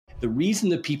The reason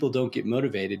that people don't get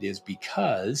motivated is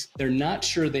because they're not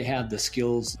sure they have the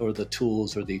skills or the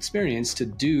tools or the experience to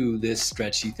do this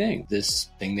stretchy thing, this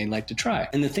thing they like to try.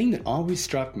 And the thing that always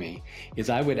struck me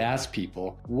is I would ask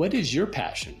people, what is your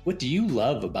passion? What do you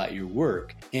love about your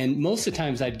work? And most of the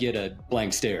times I'd get a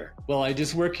blank stare. Well, I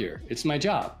just work here. It's my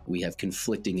job. We have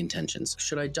conflicting intentions.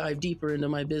 Should I dive deeper into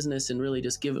my business and really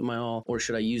just give it my all? Or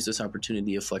should I use this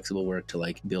opportunity of flexible work to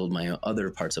like build my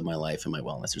other parts of my life and my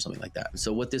wellness or something like that?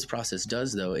 So what this process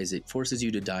does though, is it forces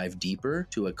you to dive deeper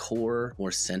to a core,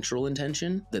 more central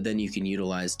intention that then you can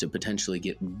utilize to potentially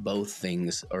get both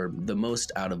things or the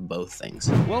most out of both things.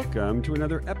 Welcome to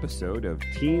another episode of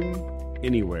Team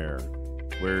Anywhere,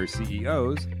 where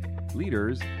CEOs,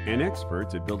 leaders, and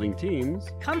experts at building teams,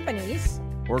 companies,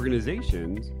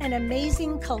 organizations, and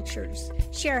amazing cultures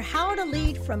share how to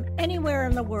lead from anywhere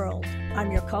in the world.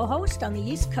 I'm your co-host on the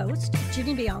East Coast,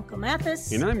 Ginny Bianco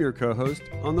Mathis. And I'm your co-host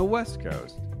on the West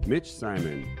Coast, Mitch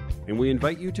Simon. And we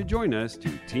invite you to join us to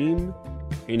Team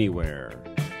Anywhere.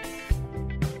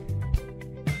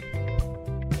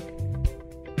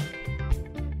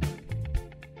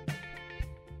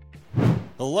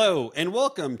 Hello, and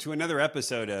welcome to another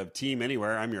episode of Team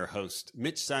Anywhere. I'm your host,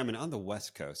 Mitch Simon, on the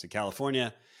West Coast of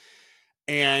California.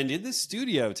 And in the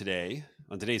studio today,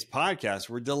 on today's podcast,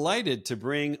 we're delighted to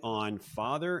bring on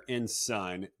father and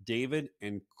son, David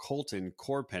and Colton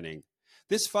Korpenning.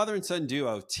 This father and son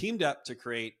duo teamed up to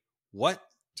create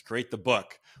the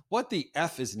book, What the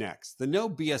F is Next? The No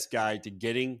BS Guide to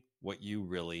Getting What You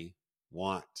Really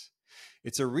Want.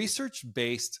 It's a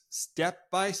research-based,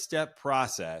 step-by-step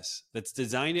process that's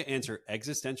designed to answer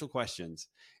existential questions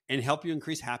and help you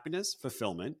increase happiness,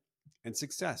 fulfillment, and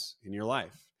success in your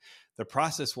life. The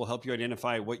process will help you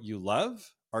identify what you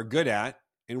love, are good at,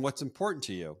 and what's important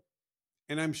to you.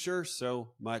 And I'm sure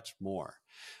so much more.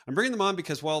 I'm bringing them on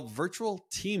because while virtual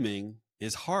teaming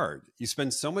is hard, you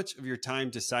spend so much of your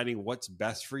time deciding what's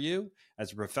best for you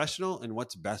as a professional and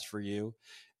what's best for you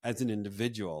as an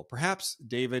individual. Perhaps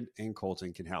David and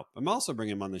Colton can help. I'm also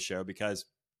bringing them on the show because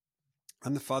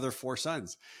I'm the father of 4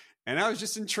 sons. And I was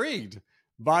just intrigued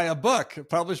by a book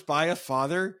published by a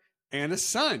father and a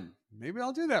son. Maybe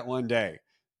I'll do that one day.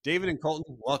 David and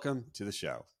Colton, welcome to the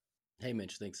show. Hey,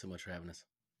 Mitch, thanks so much for having us.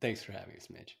 Thanks for having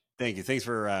us, Mitch. Thank you. Thanks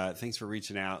for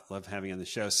reaching out. Love having you on the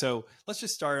show. So let's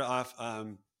just start off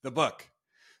the book.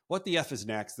 What the F is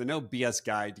Next? The No BS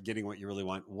Guide to Getting What You Really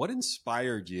Want. What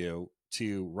inspired you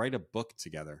to write a book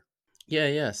together?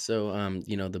 Yeah. So,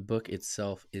 the book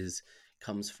itself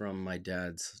comes from my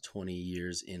dad's 20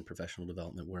 years in professional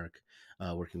development work,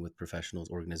 working with professionals,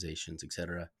 organizations,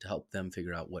 etc., to help them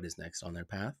figure out what is next on their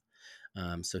path.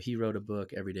 So he wrote a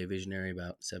book, Everyday Visionary,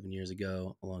 about 7 years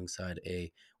ago, alongside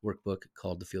a workbook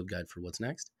called The Field Guide for What's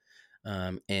Next.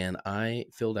 And I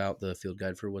filled out the Field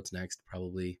Guide for What's Next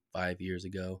probably 5 years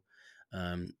ago.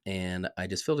 And I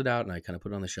just filled it out and I kind of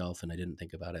put it on the shelf and I didn't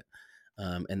think about it.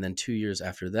 And then 2 years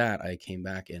after that, I came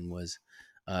back and was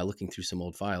looking through some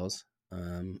old files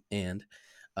and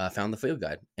found the Field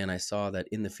Guide. And I saw that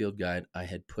in the Field Guide, I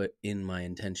had put in my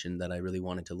intention that I really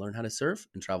wanted to learn how to surf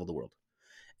and travel the world.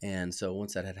 And so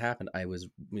once that had happened, I was,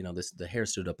 the hair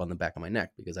stood up on the back of my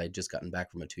neck because I had just gotten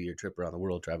back from a 2-year trip around the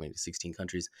world, traveling to 16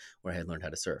 countries where I had learned how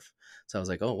to surf. So I was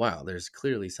like, oh, wow, there's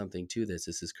clearly something to this.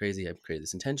 This is crazy. I've created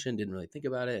this intention, didn't really think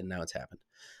about it, and now it's happened.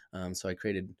 So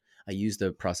I used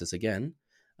the process again,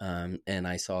 and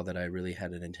I saw that I really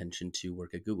had an intention to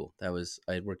work at Google.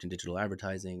 I had worked in digital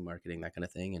advertising, marketing, that kind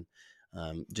of thing,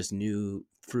 and just knew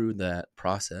through that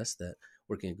process that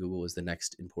working at Google was the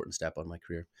next important step on my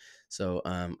career. So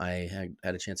I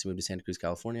had a chance to move to Santa Cruz,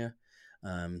 California,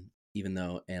 and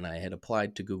I had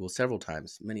applied to Google several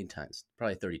times, many times,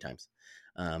 probably 30 times.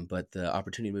 But the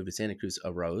opportunity to move to Santa Cruz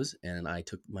arose, and I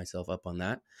took myself up on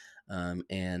that.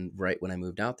 And right when I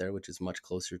moved out there, which is much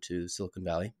closer to Silicon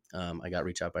Valley, I got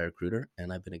reached out by a recruiter,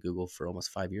 and I've been at Google for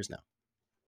almost 5 years now.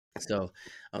 So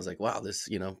I was like, wow, this,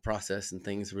 process and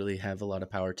things really have a lot of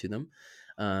power to them.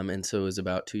 And so it was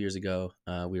about 2 years ago,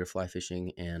 we were fly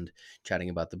fishing and chatting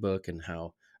about the book and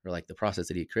the process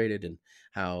that he created and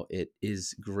how it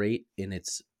is great in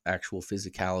its actual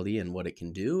physicality and what it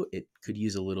can do. It could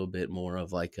use a little bit more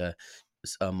of like a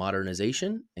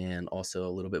modernization and also a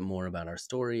little bit more about our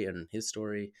story and his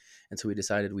story. And so we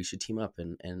decided we should team up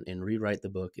and rewrite the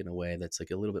book in a way that's like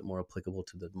a little bit more applicable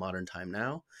to the modern time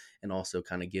now, and also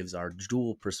kind of gives our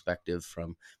dual perspective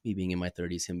from me being in my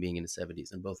 30s, him being in his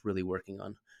 70s, and both really working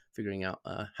on figuring out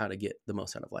how to get the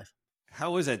most out of life.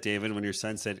 How was that, David, when your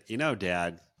son said,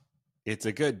 Dad, it's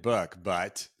a good book,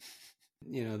 but...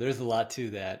 There's a lot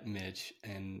to that, Mitch,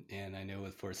 and I know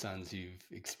with 4 sons, you've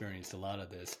experienced a lot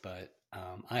of this, but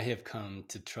I have come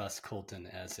to trust Colton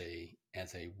as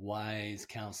a wise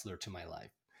counselor to my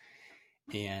life,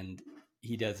 and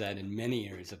he does that in many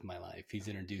areas of my life. He's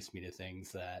introduced me to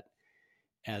things that,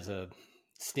 as a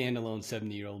standalone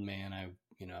 70-year-old man, I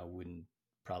wouldn't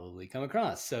probably come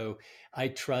across. So I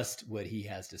trust what he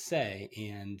has to say.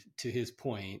 And to his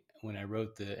point, when I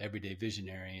wrote the Everyday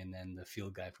Visionary and then the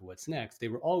Field Guide for What's Next, they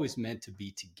were always meant to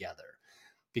be together,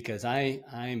 because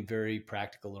I'm very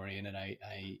practical oriented.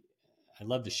 I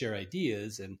love to share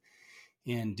ideas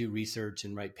and do research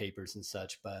and write papers and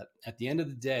such. But at the end of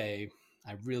the day,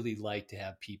 I really like to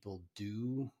have people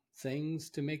do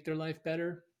things to make their life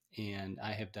better. And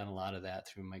I have done a lot of that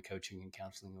through my coaching and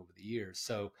counseling over the years.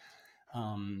 So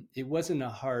it wasn't a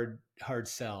hard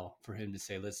sell for him to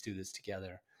say, let's do this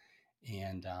together.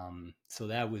 And so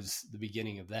that was the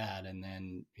beginning of that. And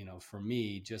then, for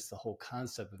me, just the whole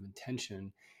concept of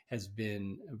intention has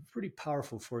been a pretty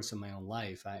powerful force in my own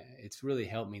life. It's really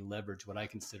helped me leverage what I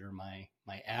consider my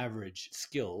average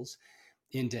skills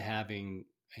into having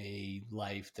a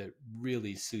life that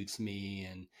really suits me,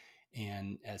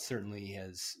 and as certainly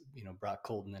has brought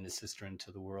Colton and his sister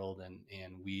into the world,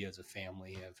 and we as a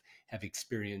family have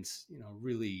experienced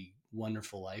really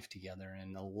wonderful life together,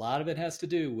 and a lot of it has to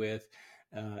do with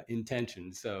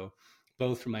intention. So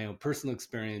both from my own personal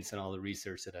experience and all the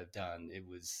research that I've done, it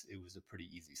was a pretty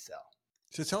easy sell.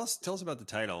 So tell us about the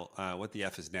title. What the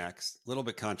F is next? A little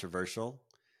bit controversial,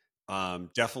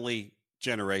 definitely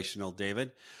generational,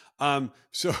 David.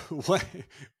 So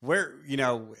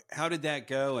how did that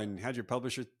go, and how'd your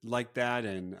publisher like that?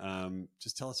 And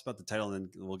just tell us about the title, and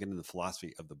then we'll get into the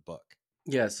philosophy of the book.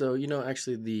 Yeah. So,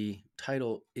 actually the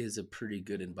title is a pretty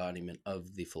good embodiment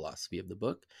of the philosophy of the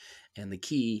book. And the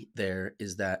key there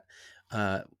is that,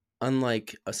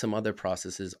 unlike some other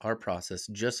processes, our process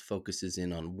just focuses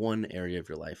in on one area of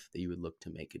your life that you would look to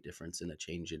make a difference and a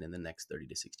change in the next 30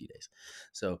 to 60 days.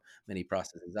 So many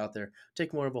processes out there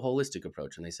take more of a holistic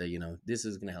approach, and they say, this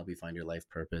is going to help you find your life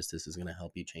purpose. This is going to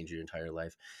help you change your entire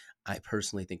life. I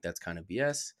personally think that's kind of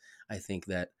BS. I think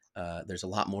that there's a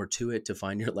lot more to it to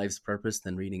find your life's purpose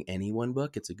than reading any one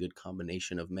book. It's a good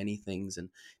combination of many things and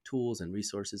tools and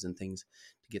resources and things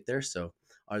to get there. So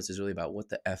ours is really about what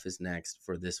the F is next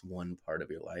for this one part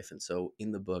of your life. And so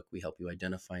in the book, we help you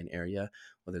identify an area,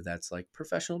 whether that's like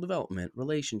professional development,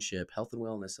 relationship, health and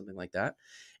wellness, something like that.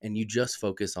 And you just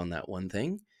focus on that one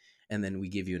thing. And then we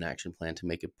give you an action plan to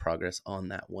make a progress on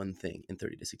that one thing in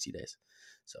 30 to 60 days.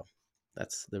 So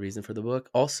that's the reason for the book.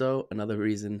 Also, another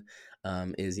reason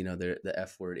is, the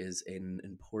F word is an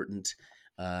important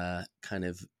kind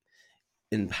of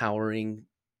empowering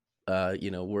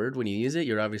word. When you use it,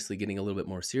 you're obviously getting a little bit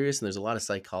more serious. And there's a lot of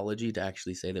psychology to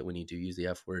actually say that when you do use the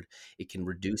F word, it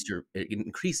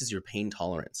increases your pain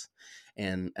tolerance.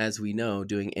 And as we know,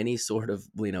 doing any sort of,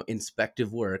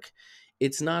 inspective work,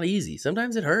 it's not easy.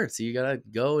 Sometimes it hurts. You got to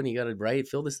go and you got to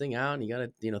fill this thing out, and you got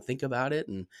to, think about it.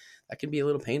 And that can be a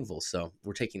little painful. So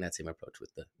we're taking that same approach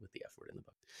with the F word in the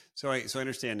book. So I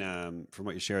understand from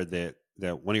what you shared that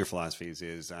one of your philosophies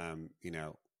is,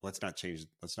 let's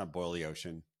not boil the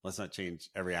ocean. Let's not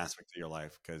change every aspect of your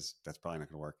life, because that's probably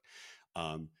not going to work.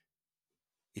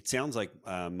 It sounds like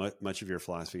much of your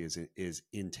philosophy is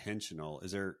intentional.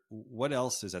 What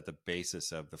else is at the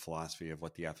basis of the philosophy of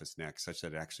what the F is next, such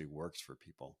that it actually works for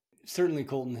people? Certainly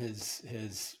Colton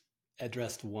has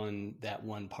addressed that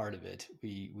one part of it.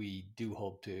 We do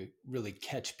hope to really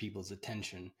catch people's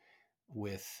attention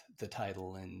with the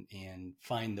title and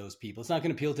find those people. It's not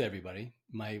going to appeal to everybody.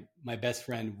 My best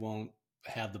friend won't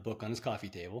have the book on his coffee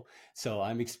table, so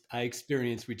I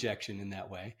experience rejection in that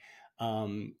way.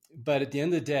 But at the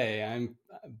end of the day,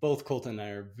 both Colton and I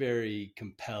are very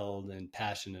compelled and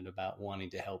passionate about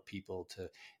wanting to help people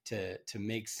to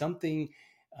make something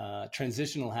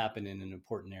transitional happen in an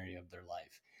important area of their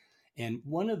life. And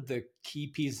one of the key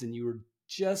pieces, and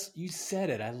you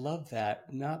said it, I love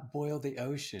that, not boil the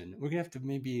ocean. We're gonna have to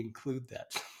maybe include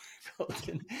that.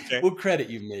 Okay. We'll credit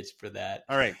you, Mitch, for that.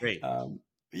 All right, great.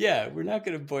 Yeah, we're not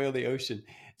going to boil the ocean.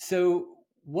 So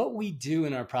what we do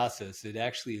in our process, it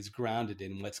actually is grounded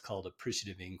in what's called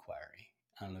appreciative inquiry.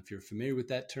 I don't know if you're familiar with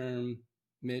that term,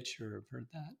 Mitch, or have heard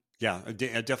that. Yeah, I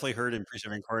definitely heard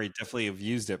appreciative inquiry. Definitely have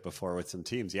used it before with some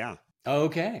teams. Yeah.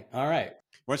 Okay. All right.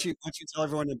 Why don't you tell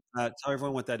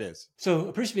everyone what that is? So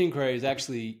appreciative inquiry is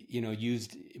actually,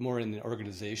 used more in the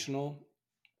organizational.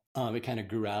 It kind of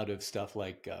grew out of stuff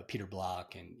like Peter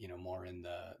Block and, more in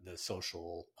the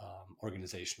social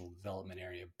organizational development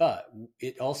area. But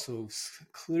it also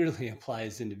clearly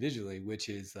applies individually, which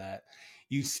is that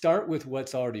you start with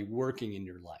what's already working in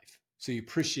your life. So you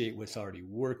appreciate what's already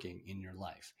working in your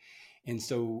life. And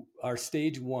so our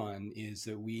stage one is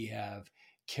that we have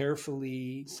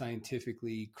carefully,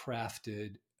 scientifically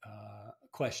crafted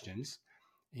questions,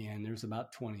 and there's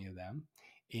about 20 of them.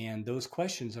 And those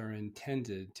questions are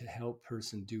intended to help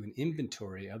person do an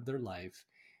inventory of their life,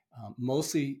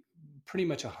 mostly pretty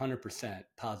much 100%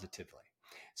 positively.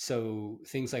 So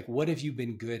things like, what have you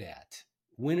been good at?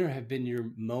 When have been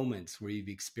your moments where you've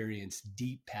experienced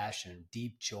deep passion,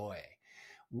 deep joy?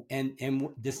 And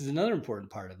this is another important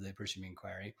part of the Pershing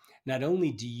inquiry. Not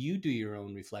only do you do your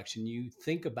own reflection, you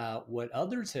think about what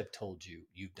others have told you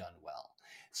you've done well.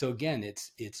 So again,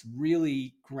 it's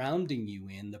really grounding you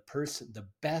in the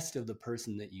best of the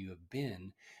person that you have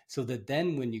been, so that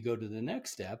then when you go to the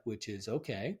next step, which is,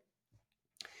 okay,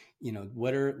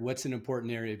 what's an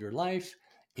important area of your life,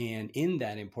 and in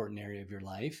that important area of your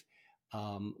life,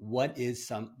 what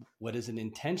is an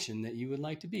intention that you would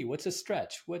like to be? What's a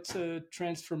stretch? What's a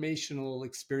transformational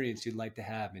experience you'd like to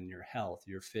have in your health,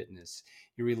 your fitness,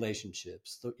 your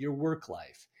relationships, your work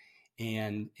life?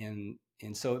 And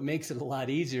so it makes it a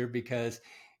lot easier, because,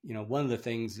 one of the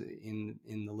things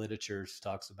in the literature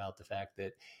talks about the fact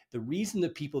that the reason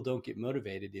that people don't get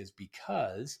motivated is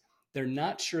because they're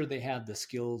not sure they have the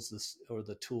skills or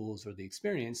the tools or the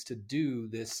experience to do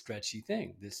this stretchy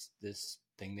thing, this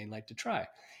thing they like to try.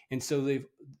 And so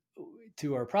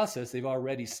through our process, they've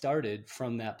already started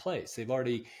from that place. They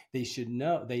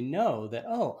know that,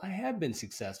 oh, I have been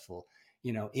successful,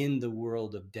 in the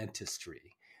world of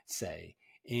dentistry, say,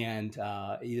 and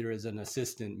either as an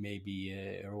assistant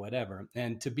maybe or whatever.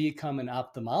 And to become an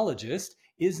ophthalmologist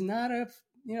is not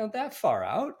that far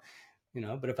out,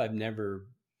 but if I've never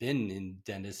been in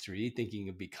dentistry, thinking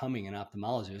of becoming an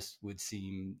ophthalmologist would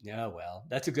seem, well,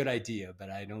 that's a good idea, but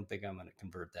I don't think I'm going to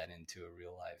convert that into a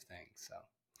real life thing. So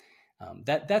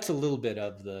that's a little bit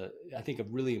of I think a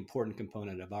really important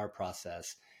component of our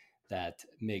process that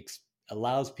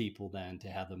allows people then to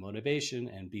have the motivation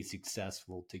and be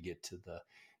successful to get to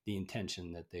the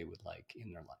intention that they would like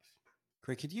in their life.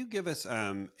 Craig, could you give us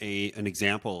an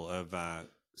example of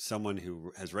someone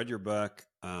who has read your book,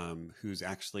 who's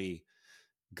actually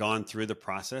gone through the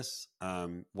process,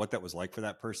 what that was like for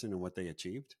that person and what they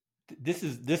achieved? This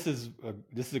is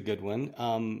a good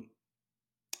one.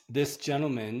 This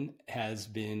gentleman has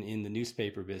been in the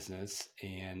newspaper business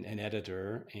and an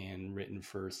editor, and written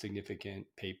for significant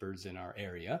papers in our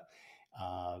area.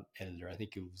 Editor, I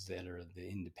think it was the editor of the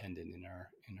Independent in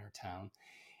our town.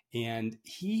 And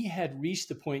he had reached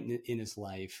the point in his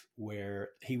life where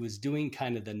he was doing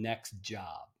kind of the next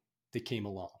job that came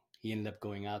along. He ended up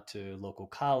going out to local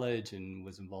college and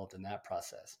was involved in that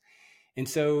process. And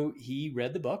so he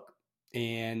read the book,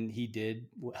 and he did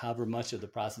however much of the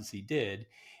process he did.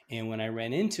 And when I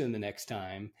ran into him the next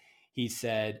time, he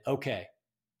said, okay,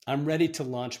 I'm ready to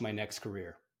launch my next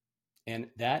career. And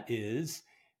that is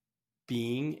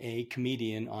being a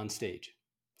comedian on stage.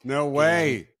 No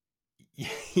way.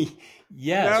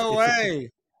 Yes. No way.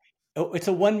 It's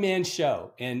a one-man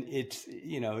show, and it's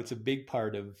a big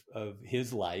part of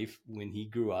his life when he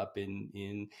grew up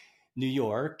in New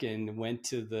York and went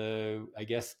to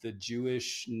the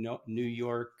Jewish New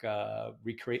York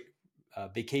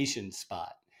vacation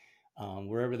spot,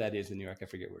 wherever that is in New York. I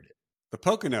forget where it is. The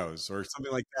Poconos or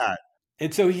something like that.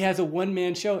 And so he has a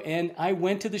one-man show, and I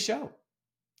went to the show,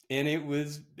 and it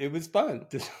was fun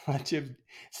to watch him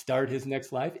start his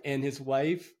next life. And his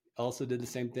wife also did the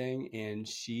same thing, and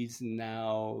she's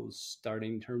now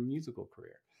starting her musical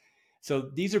career.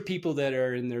 So these are people that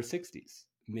are in their 60s,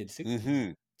 mid 60s.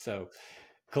 Mm-hmm. So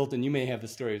Colton, you may have a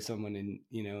story of someone in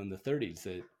the 30s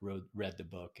that read the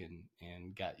book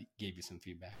and gave you some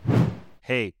feedback.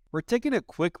 Hey, we're taking a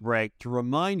quick break to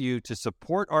remind you to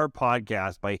support our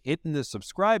podcast by hitting the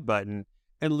subscribe button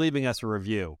and leaving us a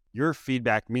review. Your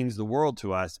feedback means the world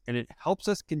to us, and it helps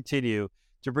us continue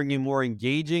to bring you more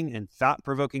engaging and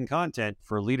thought-provoking content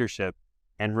for leadership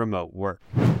and remote work.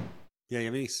 Yeah, you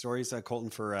have any stories, Colton,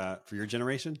 for your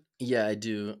generation? Yeah, I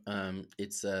do.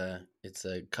 It's a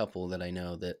couple that I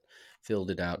know that filled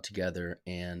it out together,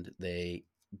 and they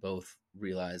both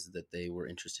realized that they were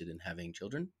interested in having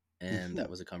children, and that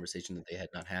was a conversation that they had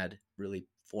not had really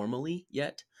formally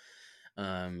yet.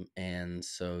 And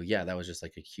so, yeah, that was just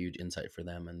like a huge insight for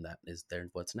them, and that is their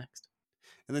what's next.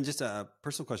 And then just a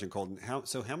personal question, Colton.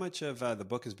 How much of the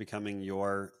book is becoming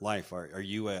your life? Are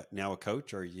you now a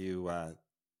coach? Or are you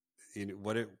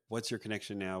what's your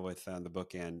connection now with the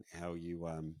book and how you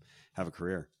have a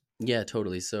career? Yeah,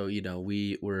 totally. So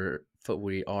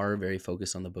we are very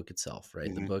focused on the book itself, right?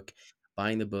 Mm-hmm. The book,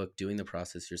 buying the book, doing the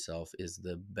process yourself is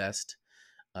the best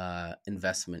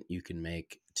investment you can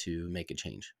make to make a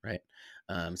change, right?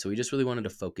 So we just really wanted to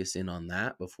focus in on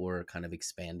that before kind of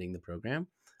expanding the program.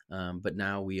 But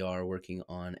now we are working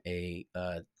on a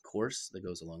course that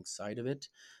goes alongside of it.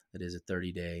 That is a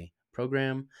 30-day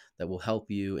program that will help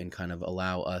you and kind of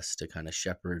allow us to kind of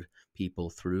shepherd people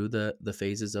through the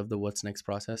phases of the what's next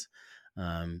process.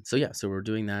 So we're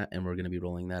doing that, and we're going to be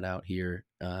rolling that out here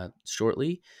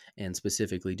shortly, and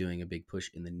specifically doing a big push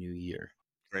in the new year.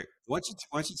 Great. Why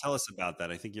don't you tell us about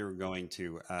that? I think you're going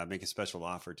to make a special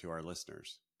offer to our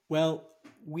listeners. Well,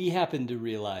 we happen to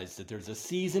realize that there's a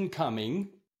season coming.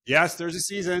 Yes, there's a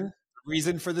season.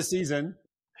 Reason for the season.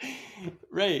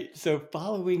 Right. So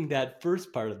following that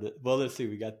first part of let's see,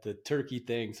 we got the turkey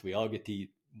thing. So we all get to eat,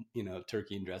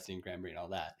 turkey and dressing, cranberry and all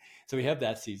that. So we have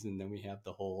that season. Then we have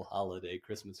the whole holiday,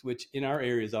 Christmas, which in our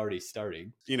area is already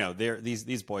starting.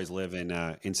 These boys live in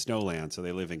snowland. So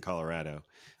they live in Colorado,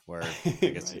 where I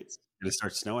guess right. It's going to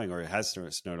start snowing, or it has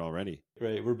snowed already.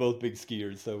 Right. We're both big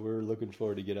skiers, so we're looking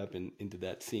forward to get up into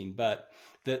that scene. But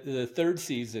the third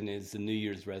season is the New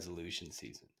Year's resolution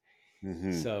season.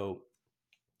 Mm-hmm. So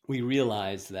we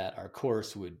realized that our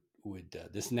course would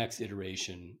this next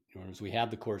iteration, we have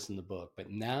the course in the book,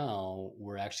 but now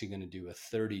we're actually going to do a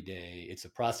 30-day, it's a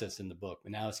process in the book,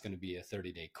 but now it's going to be a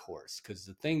 30-day course. Because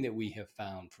the thing that we have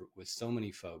found with so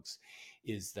many folks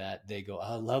is that they go,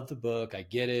 I love the book, I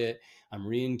get it, I'm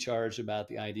re-in-charged about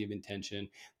the idea of intention,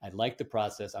 I like the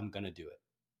process, I'm going to do it.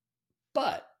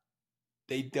 But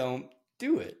they don't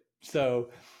do it.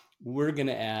 So we're going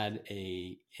to add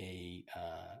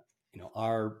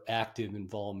our active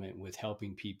involvement with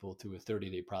helping people through a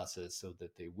 30-day process so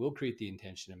that they will create the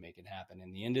intention and make it happen.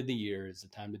 And the end of the year is the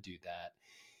time to do that.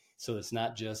 So it's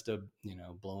not just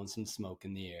blowing some smoke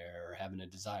in the air or having a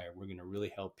desire. We're going to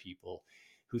really help people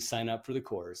who sign up for the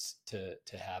course to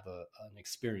have an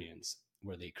experience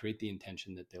where they create the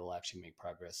intention that they will actually make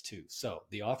progress too. So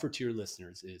the offer to your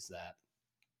listeners is that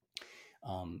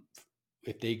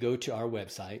if they go to our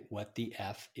website, What the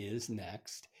F Is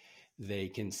Next, they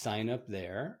can sign up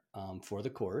there for the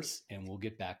course, and we'll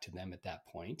get back to them at that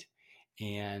point.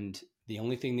 And the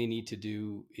only thing they need to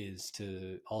do is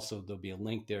there'll be a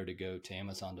link there to go to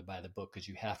Amazon to buy the book, because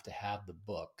you have to have the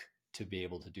book to be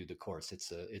able to do the course.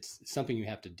 It's something you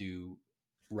have to do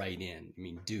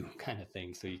do kind of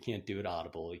thing. So you can't do it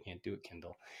Audible, you can't do it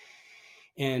Kindle.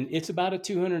 And it's about a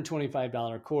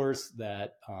 $225 course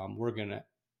that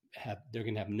they're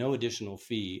going to have no additional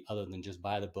fee other than just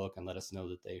buy the book and let us know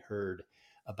that they heard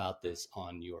about this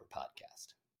on your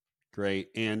podcast. Great.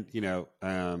 And,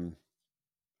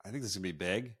 I think this is going to be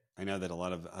big. I know that a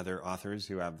lot of other authors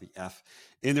who have the F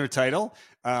in their title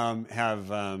have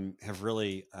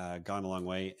really gone a long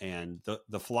way. And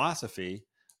the philosophy,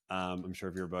 I'm sure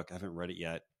of your book, I haven't read it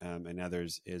yet, and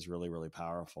others, is really, really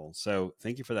powerful. So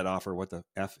thank you for that offer,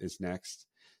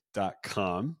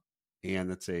 whattheFisnext.com.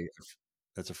 And that's a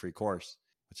free course,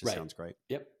 which just sounds great.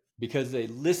 Yep. Because they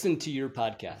listen to your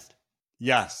podcast.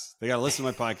 Yes. They got to listen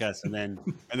to my podcast and then,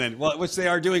 which they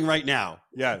are doing right now.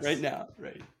 Yes. Right now.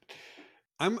 Right.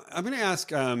 I'm going to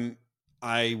ask,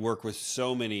 I work with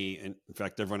so many, in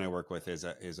fact, everyone I work with is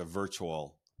a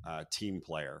virtual team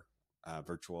player, a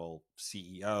virtual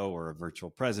CEO or a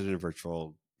virtual president, a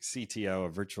virtual CTO, a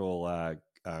virtual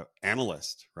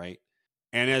analyst, right?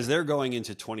 And as they're going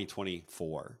into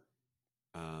 2024,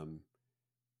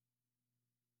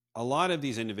 a lot of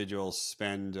these individuals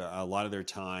spend a lot of their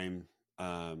time,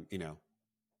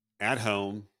 at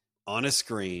home on a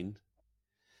screen,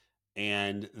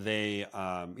 and they,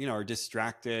 are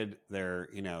distracted. They're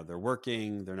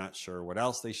working. They're not sure what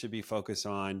else they should be focused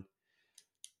on.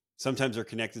 Sometimes they're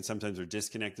connected. Sometimes they're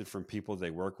disconnected from people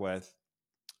they work with.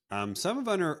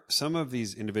 Some of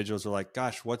these individuals are like,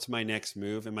 gosh, what's my next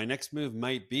move? And my next move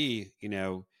might be,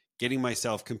 getting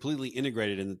myself completely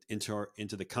integrated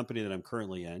into the company that I'm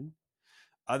currently in.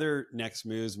 Other next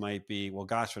moves might be, well,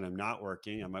 gosh, when I'm not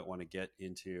working, I might want to get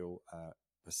into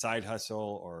a side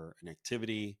hustle or an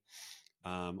activity,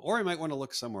 or I might want to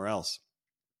look somewhere else.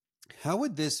 How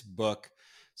would this book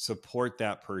support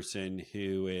that person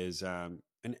who is an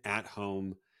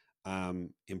at-home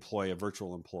employee, a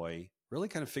virtual employee, really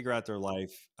kind of figure out their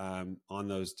life on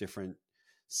those different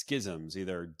schisms,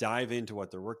 either dive into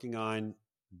what they're working on,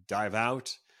 dive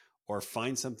out, or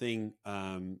find something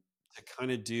to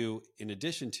kind of do in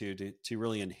addition to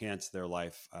really enhance their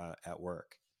life at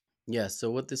work? Yeah.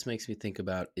 So what this makes me think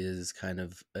about is kind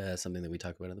of something that we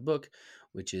talk about in the book,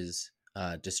 which is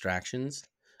distractions.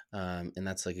 And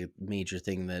that's like a major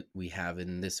thing that we have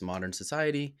in this modern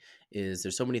society is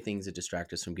there's so many things that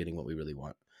distract us from getting what we really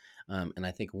want. And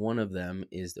I think one of them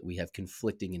is that we have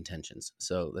conflicting intentions.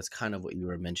 So that's kind of what you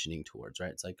were mentioning towards,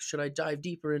 right? It's like, should I dive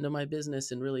deeper into my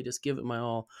business and really just give it my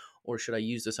all? Or should I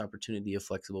use this opportunity of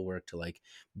flexible work to like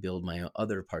build my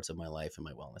other parts of my life and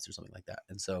my wellness or something like that?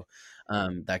 And so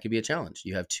that could be a challenge.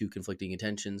 You have two conflicting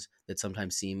intentions that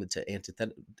sometimes seem to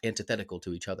antithetical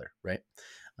to each other, right?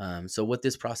 So what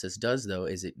this process does, though,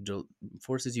 is it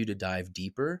forces you to dive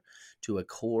deeper to a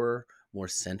core, more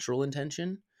central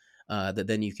intention that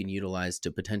then you can utilize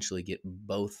to potentially get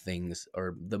both things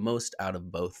or the most out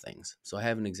of both things. So I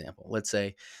have an example. Let's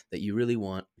say that you really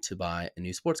want to buy a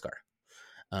new sports car,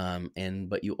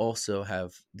 but you also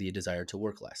have the desire to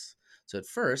work less. So at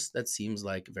first, that seems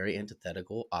like very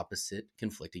antithetical, opposite,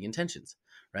 conflicting intentions,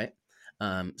 right?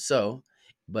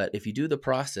 But if you do the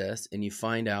process and you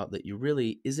find out that you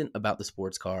really isn't about the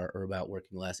sports car or about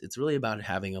working less, it's really about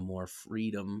having a more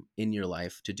freedom in your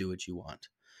life to do what you want.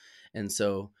 And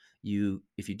so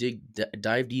if you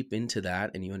dive deep into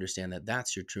that and you understand that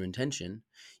that's your true intention,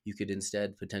 you could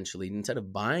instead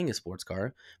of buying a sports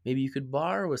car, maybe you could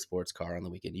borrow a sports car on the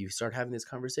weekend. You start having this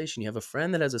conversation. You have a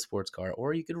friend that has a sports car,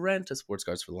 or you could rent a sports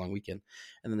car for the long weekend.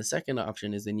 And then the second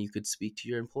option is then you could speak to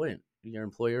your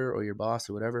employer or your boss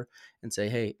or whatever, and say,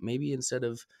 hey, maybe instead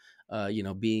of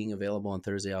being available on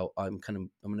Thursday, I'm going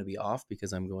to be off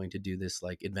because I'm going to do this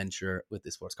like adventure with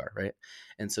this sports car, right?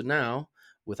 And so now,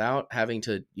 without having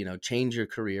to, change your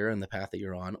career and the path that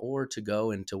you're on, or to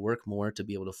go and to work more to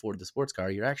be able to afford the sports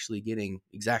car, you're actually getting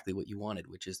exactly what you wanted,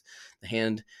 which is your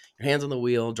hands on the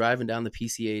wheel, driving down the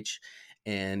PCH,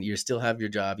 and you still have your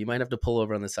job. You might have to pull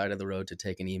over on the side of the road to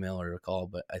take an email or a call,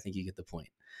 but I think you get the point.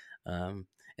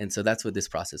 And so that's what this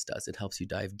process does. It helps you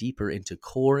dive deeper into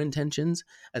core intentions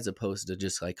as opposed to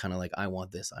just like kind of like, I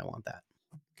want this, I want that.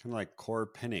 Kind of like core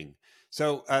pinning.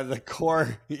 So the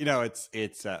core, it's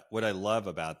what I love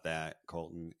about that,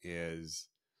 Colton, is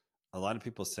a lot of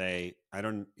people say,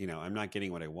 I'm not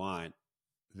getting what I want.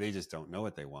 They just don't know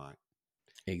what they want.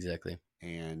 Exactly.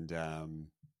 And,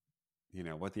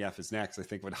 what the F is next, I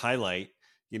think would highlight,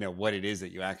 what it is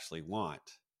that you actually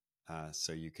want.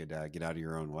 So you could get out of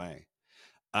your own way.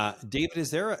 David,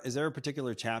 is there a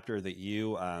particular chapter that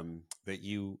you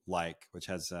like, which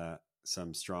has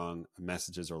some strong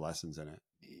messages or lessons in it?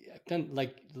 I've done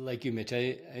like you, Mitch.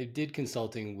 I did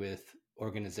consulting with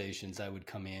organizations. I would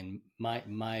come in.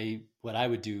 What I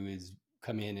would do is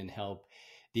come in and help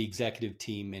the executive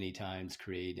team many times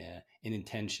create an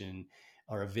intention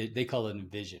or they call it a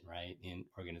vision, right? In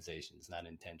organizations, not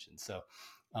intention. So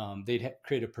they'd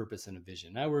create a purpose and a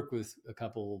vision. I work with a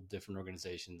couple different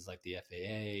organizations like the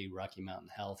FAA, Rocky Mountain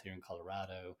Health here in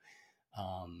Colorado,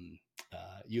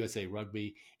 USA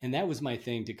Rugby. And that was my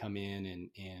thing, to come in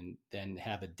and then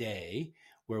have a day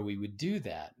where we would do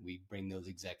that. We bring those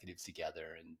executives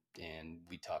together and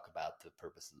we talk about the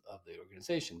purpose of the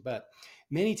organization. But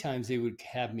many times they would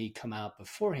have me come out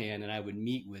beforehand and I would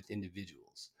meet with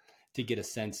individuals to get a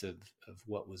sense of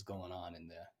what was going on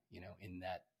in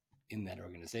that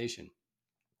organization.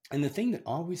 And the thing that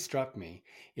always struck me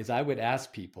is I would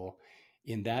ask people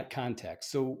in that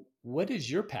context, so what is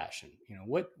your passion?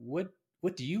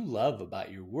 What do you love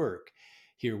about your work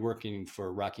here working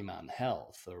for Rocky Mountain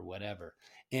Health or whatever?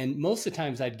 And most of the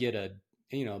times I'd get a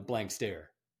blank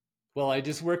stare. Well, I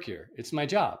just work here. It's my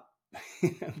job.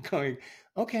 I'm going,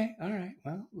 okay, all right,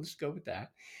 well, let's go with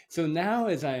that. So now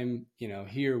as I'm,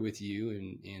 here with you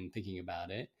and thinking about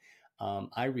it,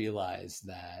 I realize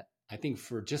that I think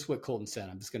for just what Colton said,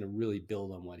 I'm just going to really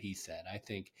build on what he said. I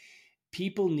think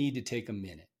people need to take a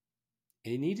minute.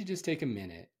 They need to just take a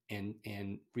minute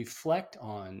and reflect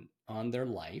on their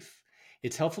life.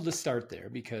 It's helpful to start there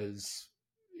because,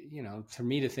 for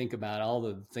me to think about all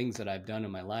the things that I've done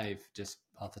in my life just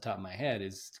off the top of my head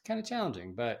is kind of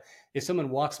challenging. But if someone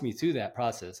walks me through that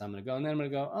process, I'm going to go, and then I'm going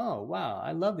to go, oh, wow,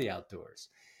 I love the outdoors.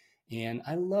 And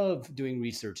I love doing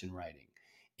research and writing.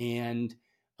 And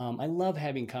I love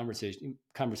having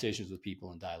conversations with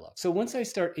people and dialogue. So once I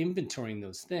start inventorying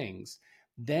those things,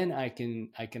 then I can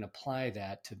apply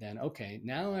that to then, okay,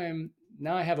 now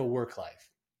I have a work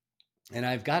life, and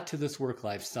I've got to this work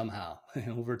life somehow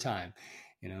over time.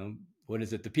 What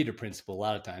is it? The Peter Principle. A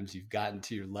lot of times you've gotten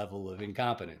to your level of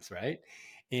incompetence, right?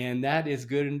 And that is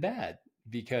good and bad,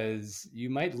 because you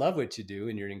might love what you do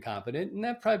and you're incompetent, and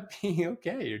that probably be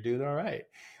okay. You're doing all right.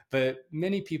 But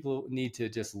many people need to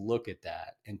just look at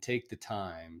that and take the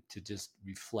time to just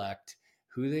reflect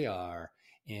who they are.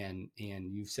 And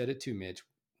you've said it too, Mitch,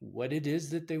 what it is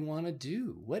that they want to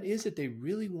do. What is it they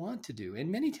really want to do? And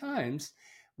many times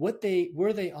where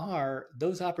they are,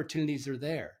 those opportunities are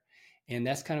there. And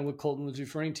that's kind of what Colton was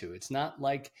referring to. It's not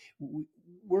like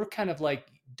we're kind of like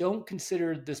don't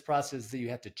consider this process that you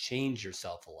have to change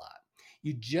yourself a lot.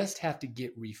 You just have to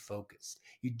get refocused.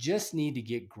 You just need to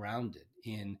get grounded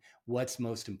in what's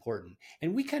most important.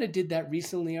 And we kind of did that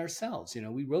recently ourselves.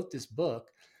 We wrote this book,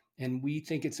 and we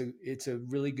think it's a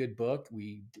really good book.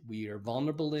 We are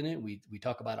vulnerable in it. We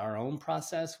talk about our own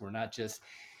process. We're not just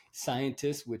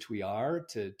scientists, which we are,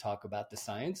 to talk about the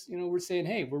science. We're saying,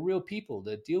 hey, we're real people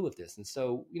that deal with this. And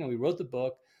so, we wrote the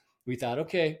book. We thought,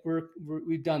 okay,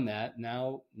 we've done that.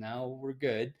 Now we're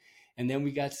good. And then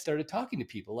we started talking to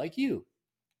people like you,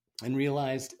 and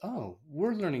realized, oh,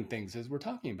 we're learning things as we're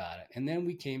talking about it. And then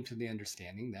we came to the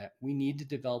understanding that we need to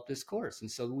develop this course. And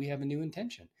so we have a new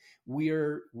intention. We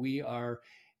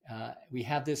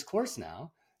have this course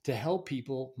now to help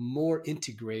people more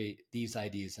integrate these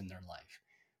ideas in their life.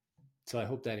 So I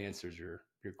hope that answers your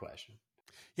question.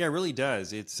 Yeah, it really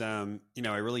does. It's, I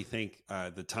really think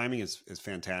the timing is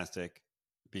fantastic,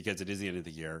 because it is the end of the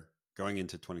year going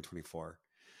into 2024.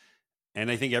 And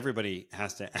I think everybody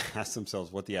has to ask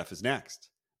themselves what the F is next.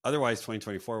 Otherwise,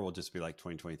 2024 will just be like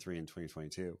 2023 and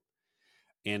 2022.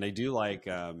 And I do like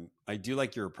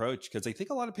your approach, because I think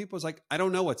a lot of people is like, I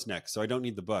don't know what's next, so I don't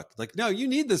need the book. Like, no, you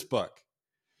need this book,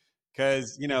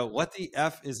 because what the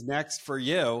F is next for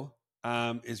you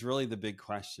is really the big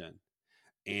question.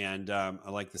 And I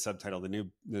like the subtitle, the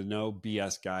No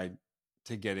BS Guide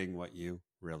to Getting What You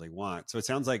Really Want. So it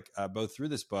sounds like both through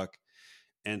this book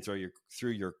and through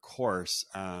your course,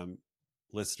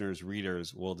 listeners,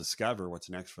 readers will discover what's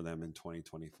next for them in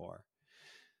 2024.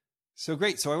 So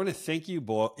great. So I want to thank you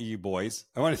boys.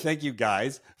 I want to thank you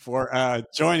guys for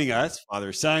joining us,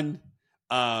 father, son,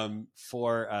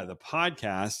 for the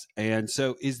podcast. And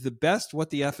so is the best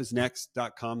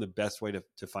whatthefisnext.com the best way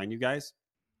to find you guys?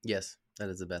 Yes, that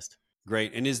is the best.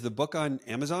 Great. And is the book on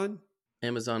Amazon?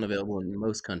 Amazon available in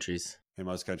most countries. In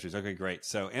most countries. Okay, great.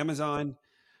 So Amazon,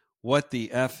 What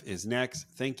the F is Next.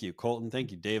 Thank you, Colton.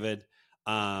 Thank you, David.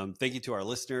 Thank you to our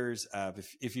listeners.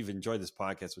 If you've enjoyed this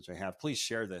podcast, which I have, please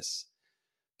share this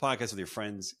podcast with your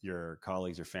friends, your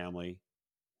colleagues, your family.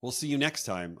 We'll see you next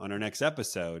time on our next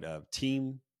episode of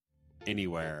Team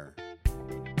Anywhere.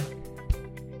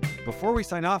 Before we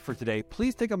sign off for today,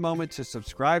 please take a moment to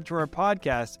subscribe to our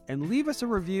podcast and leave us a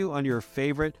review on your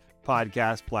favorite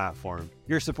podcast platform.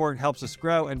 Your support helps us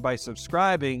grow, and by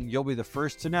subscribing, you'll be the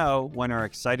first to know when our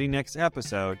exciting next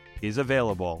episode is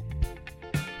available.